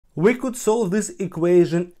We could solve this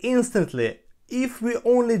equation instantly if we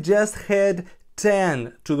only just had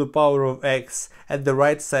 10 to the power of x at the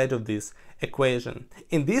right side of this equation.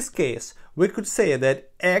 In this case, we could say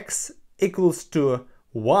that x equals to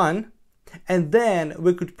 1, and then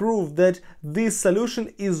we could prove that this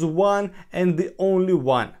solution is 1 and the only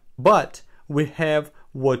one. But we have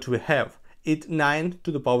what we have. It's 9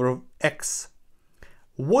 to the power of x.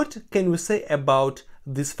 What can we say about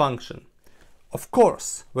this function? Of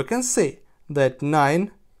course, we can say that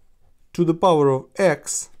 9 to the power of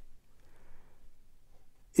x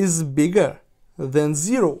is bigger than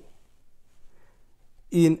 0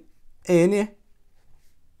 in any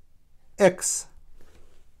x.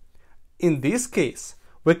 In this case,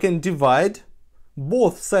 we can divide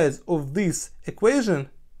both sides of this equation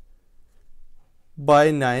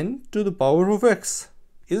by 9 to the power of x,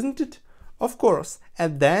 isn't it? Of course.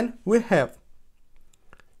 And then we have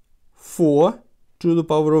 4 to the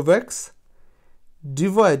power of x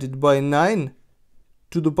divided by 9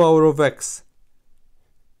 to the power of x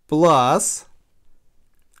plus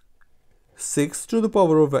 6 to the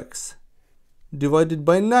power of x divided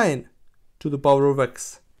by 9 to the power of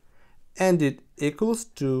x, and it equals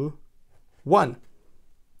to 1.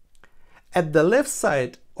 At the left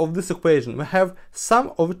side of this equation we have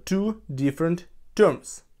sum of two different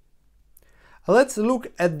terms. Let's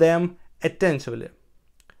look at them attentively.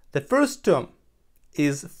 The first term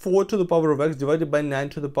is 4 to the power of x divided by 9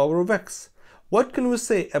 to the power of x. What can we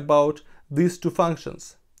say about these two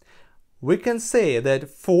functions? We can say that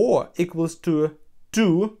 4 equals to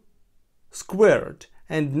 2 squared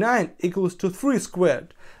and 9 equals to 3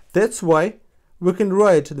 squared. That's why we can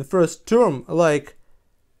write the first term like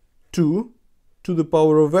 2 to the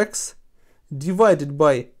power of x divided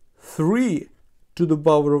by 3 to the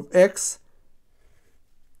power of x,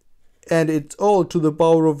 and it's all to the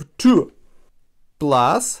power of 2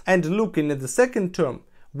 plus, and looking at the second term,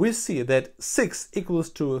 we see that 6 equals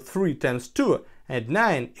to 3 times 2 and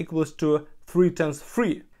 9 equals to 3 times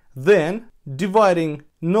 3. Then, dividing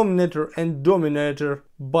numerator and denominator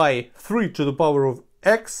by 3 to the power of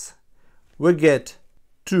x, we get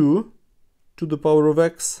 2 to the power of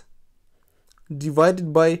x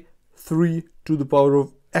divided by 3 to the power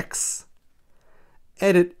of x,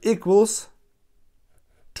 and it equals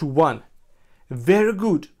to 1. Very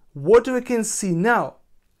good. What we can see now,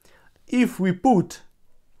 if we put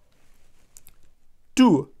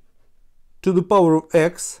 2 to the power of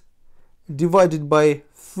x divided by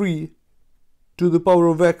 3 to the power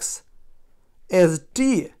of x as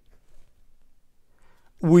t,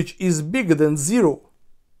 which is bigger than 0,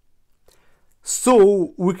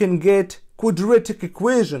 so we can get quadratic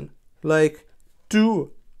equation like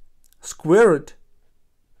 2 squared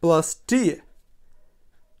plus t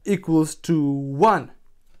equals to 1,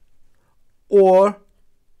 or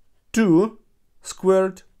 2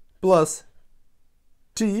 squared plus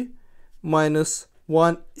t minus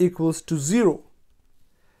 1 equals to 0.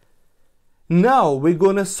 Now we're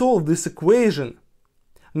gonna solve this equation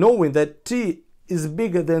knowing that t is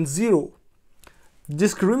bigger than 0.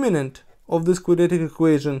 Discriminant of this quadratic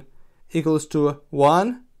equation equals to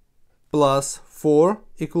 1 plus 4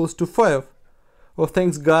 equals to 5. Oh,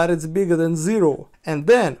 thanks God, it's bigger than 0. And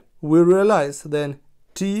then we realize then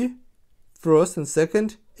t first and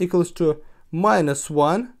second equals to minus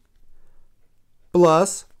 1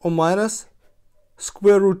 plus or minus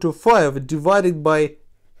square root of 5 divided by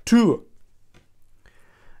 2.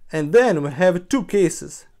 And then we have two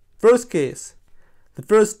cases. First case, the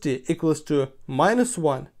first t equals to minus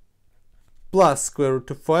 1 plus square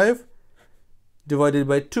root of 5 divided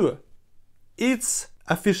by 2. It's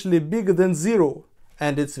officially bigger than 0,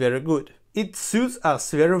 and it's very good. It suits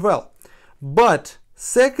us very well. But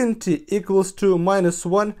second t equals to minus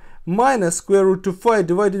 1 minus square root of 5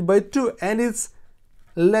 divided by 2, and it's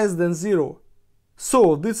less than 0.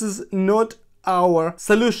 So this is not our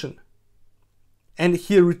solution. And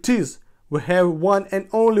here it is. We have one and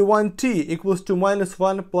only one t equals to minus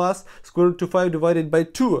 1 plus square root of 5 divided by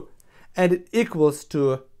 2, and it equals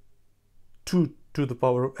to 2 to the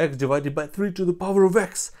power of x divided by 3 to the power of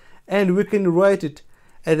x, and we can write it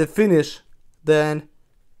at the finish then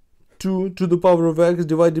 2 to the power of x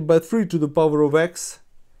divided by 3 to the power of x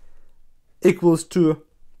equals to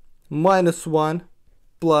minus 1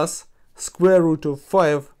 plus square root of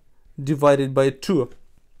 5 divided by 2.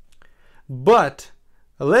 But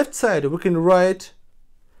left side we can write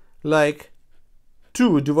like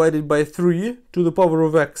 2 divided by 3 to the power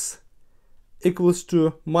of x equals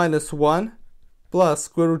to minus 1 plus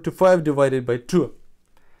square root of 5 divided by 2.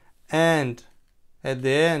 And at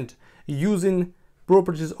the end, using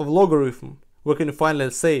properties of logarithm, we can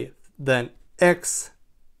finally say then x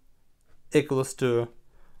equals to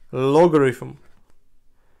logarithm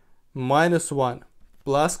 -1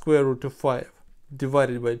 plus square root of 5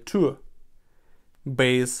 divided by 2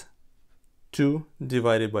 base 2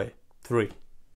 divided by 3.